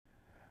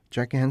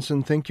Jackie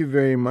Henson, thank you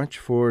very much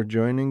for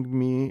joining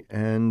me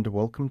and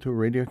welcome to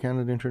Radio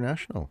Canada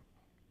International.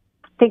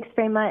 Thanks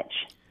very much.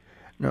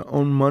 Now,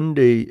 on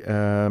Monday,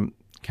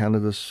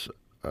 Canada's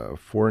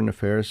Foreign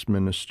Affairs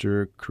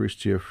Minister,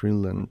 Chrystia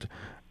Freeland,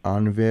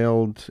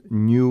 unveiled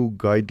new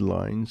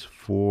guidelines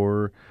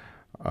for,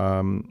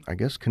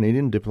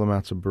 Canadian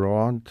diplomats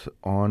abroad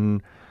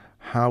on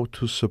how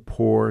to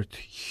support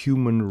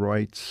human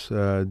rights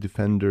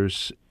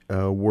defenders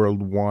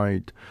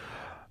worldwide.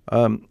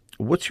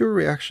 What's your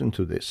reaction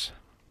to this?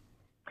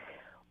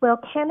 Well,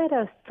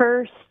 Canada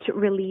first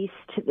released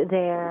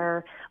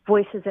their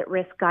Voices at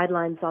Risk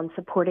guidelines on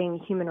supporting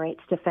human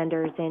rights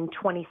defenders in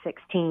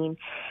 2016.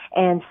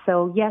 And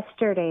so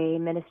yesterday,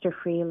 Minister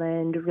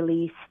Freeland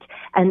released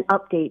an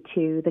update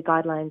to the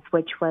guidelines,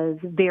 which was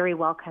very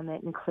welcome.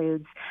 It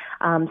includes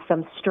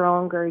some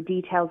stronger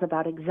details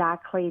about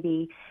exactly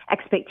the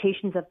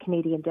expectations of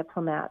Canadian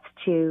diplomats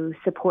to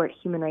support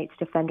human rights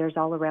defenders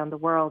all around the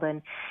world.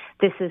 And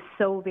this is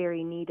so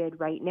very needed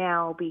right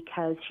now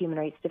because human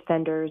rights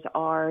defenders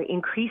are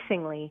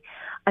increasingly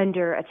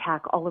under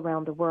attack all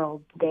around the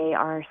world. They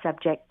are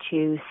subject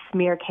to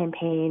smear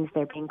campaigns,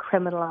 they're being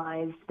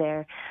criminalized,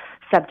 they're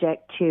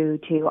subject to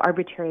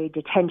arbitrary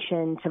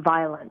detention, to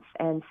violence.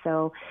 And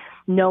so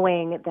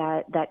knowing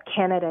that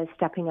Canada is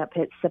stepping up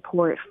its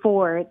support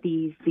for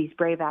these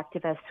brave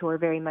activists who are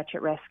very much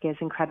at risk is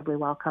incredibly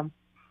welcome.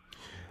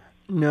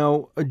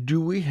 Now,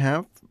 do we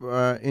have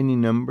any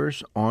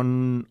numbers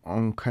on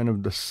kind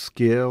of the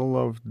scale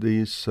of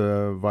these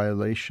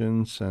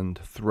violations and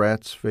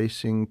threats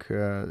facing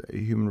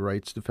human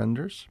rights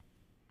defenders?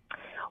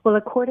 Well,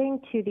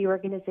 according to the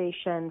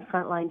organization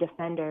Frontline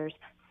Defenders,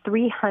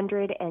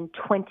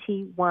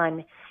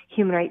 321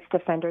 human rights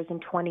defenders in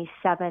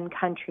 27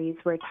 countries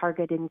were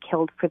targeted and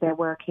killed for their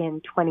work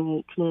in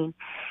 2018.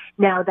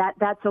 Now,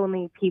 that's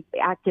only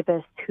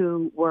activists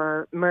who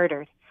were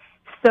murdered.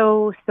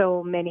 So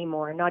many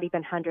more, not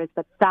even hundreds,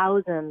 but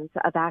thousands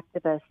of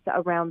activists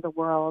around the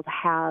world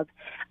have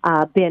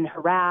been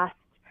harassed,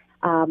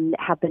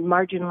 have been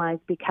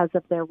marginalized because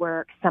of their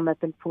work. Some have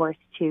been forced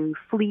to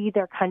flee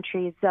their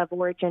countries of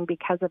origin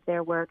because of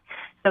their work.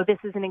 So this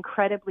is an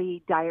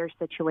incredibly dire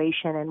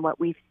situation, and what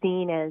we've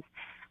seen is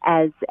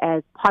as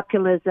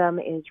populism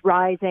is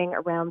rising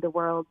around the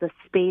world, the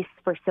space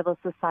for civil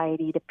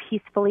society to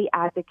peacefully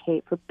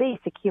advocate for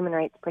basic human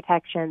rights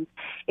protections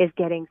is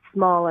getting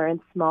smaller and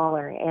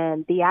smaller.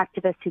 And the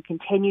activists who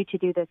continue to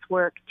do this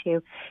work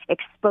to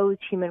expose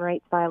human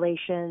rights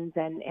violations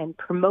and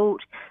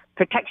promote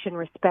protection,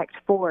 respect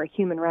for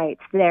human rights,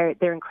 they're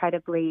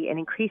incredibly and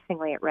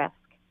increasingly at risk.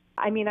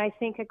 I mean, I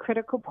think a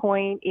critical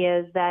point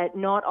is that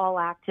not all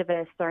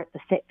activists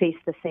face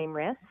the same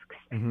risks.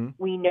 Mm-hmm.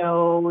 We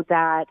know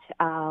that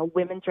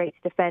women's rights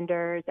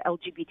defenders,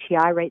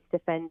 LGBTI rights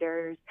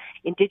defenders,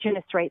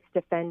 Indigenous rights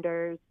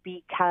defenders,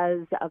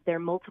 because of their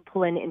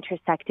multiple and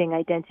intersecting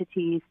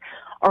identities,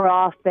 are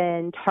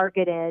often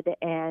targeted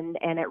and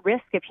at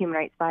risk of human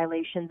rights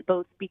violations,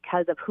 both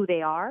because of who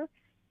they are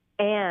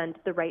and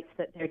the rights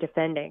that they're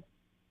defending.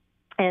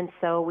 And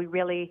so we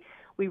really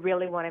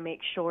want to make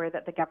sure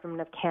that the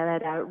Government of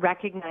Canada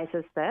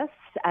recognizes this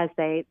as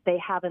they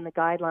have in the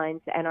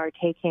guidelines and are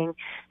taking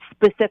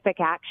specific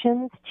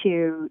actions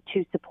to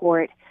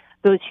support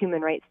those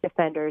human rights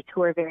defenders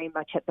who are very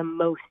much at the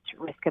most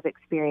risk of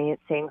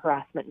experiencing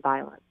harassment and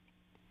violence.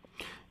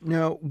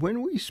 Now,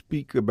 when we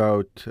speak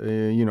about,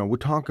 we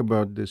talk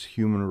about this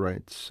human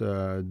rights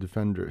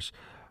defenders,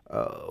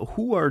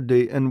 who are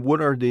they and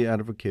what are they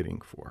advocating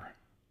for?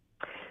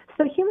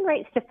 So human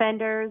rights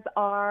defenders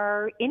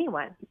are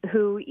anyone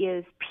who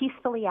is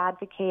peacefully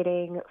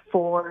advocating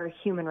for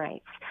human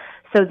rights.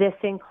 So this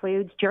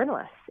includes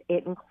journalists,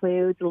 it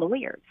includes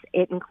lawyers,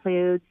 it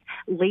includes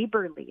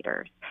labor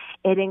leaders,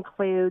 it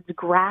includes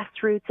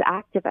grassroots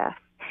activists.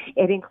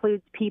 It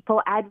includes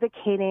people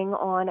advocating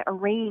on a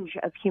range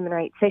of human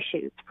rights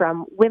issues,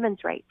 from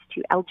women's rights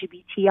to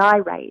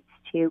LGBTI rights,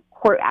 to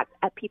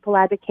people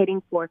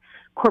advocating for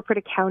corporate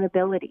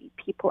accountability,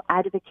 people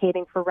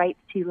advocating for rights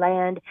to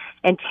land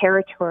and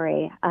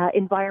territory,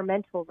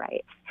 environmental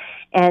rights.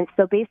 And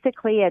so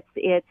basically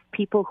it's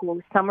people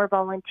who, some are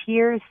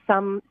volunteers,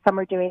 some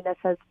are doing this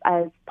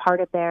as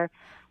part of their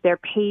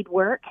paid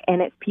work,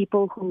 and it's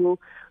people who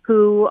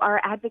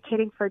are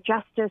advocating for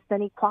justice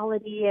and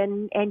equality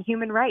and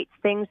human rights,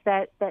 things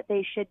that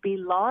they should be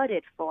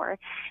lauded for,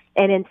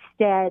 and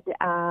instead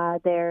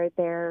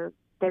they're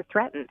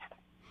threatened.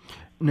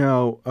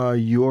 Now,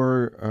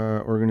 your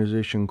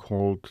organization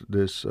called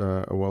this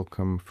a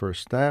welcome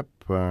first step.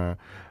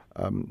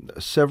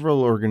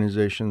 Several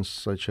organizations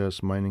such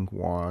as Mining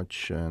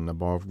Watch and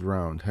Above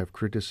Ground have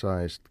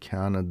criticized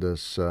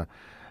Canada's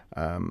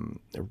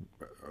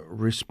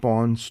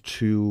response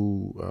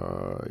to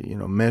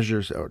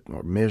measures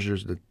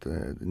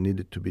that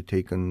needed to be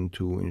taken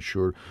to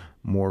ensure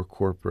more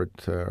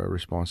corporate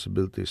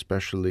responsibility,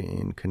 especially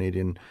in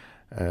Canadian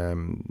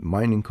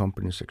mining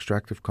companies,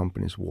 extractive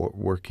companies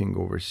working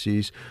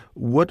overseas.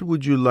 What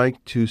would you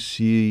like to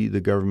see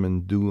the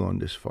government do on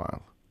this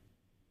file?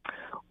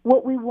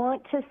 What we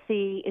want to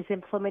see is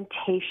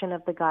implementation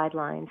of the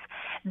guidelines.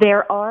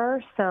 There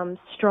are some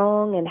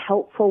strong and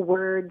helpful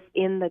words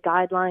in the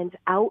guidelines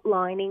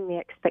outlining the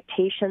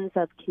expectations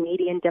of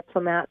Canadian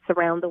diplomats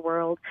around the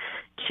world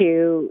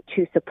to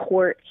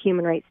support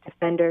human rights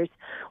defenders.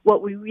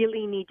 What we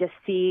really need to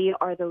see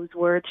are those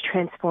words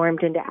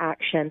transformed into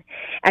action.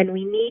 And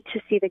we need to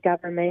see the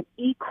government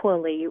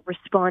equally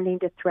responding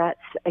to threats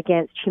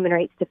against human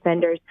rights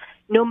defenders,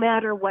 no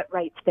matter what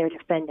rights they're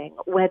defending,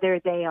 whether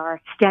they are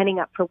standing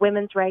up for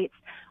women's rights,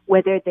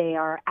 whether they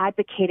are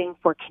advocating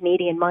for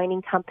Canadian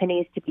mining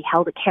companies to be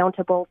held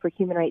accountable for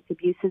human rights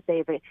abuses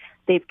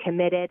they've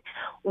committed.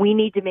 We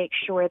need to make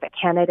sure that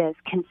Canada is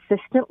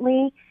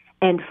consistently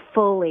and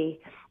fully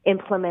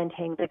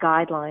implementing the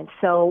guidelines.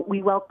 So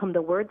we welcome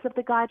the words of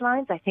the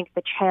guidelines. I think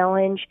the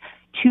challenge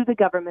to the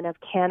government of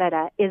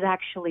Canada is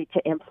actually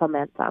to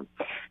implement them.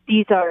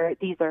 These are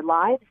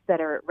lives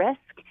that are at risk.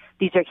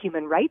 These are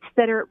human rights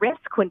that are at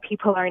risk when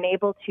people aren't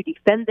able to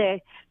defend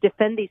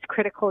these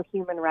critical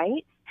human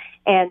rights.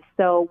 And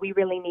so we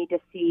really need to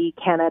see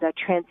Canada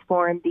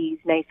transform these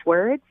nice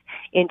words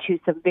into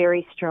some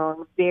very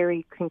strong,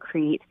 very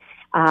concrete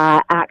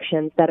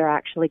actions that are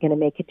actually going to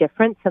make a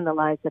difference in the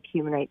lives of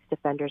human rights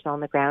defenders on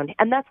the ground.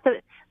 And that's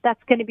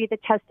going to be the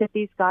test of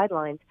these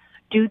guidelines.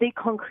 Do they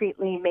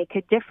concretely make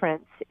a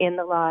difference in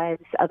the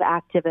lives of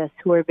activists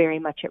who are very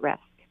much at risk?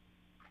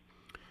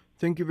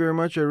 Thank you very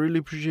much. I really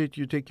appreciate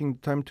you taking the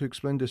time to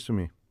explain this to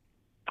me.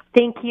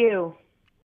 Thank you.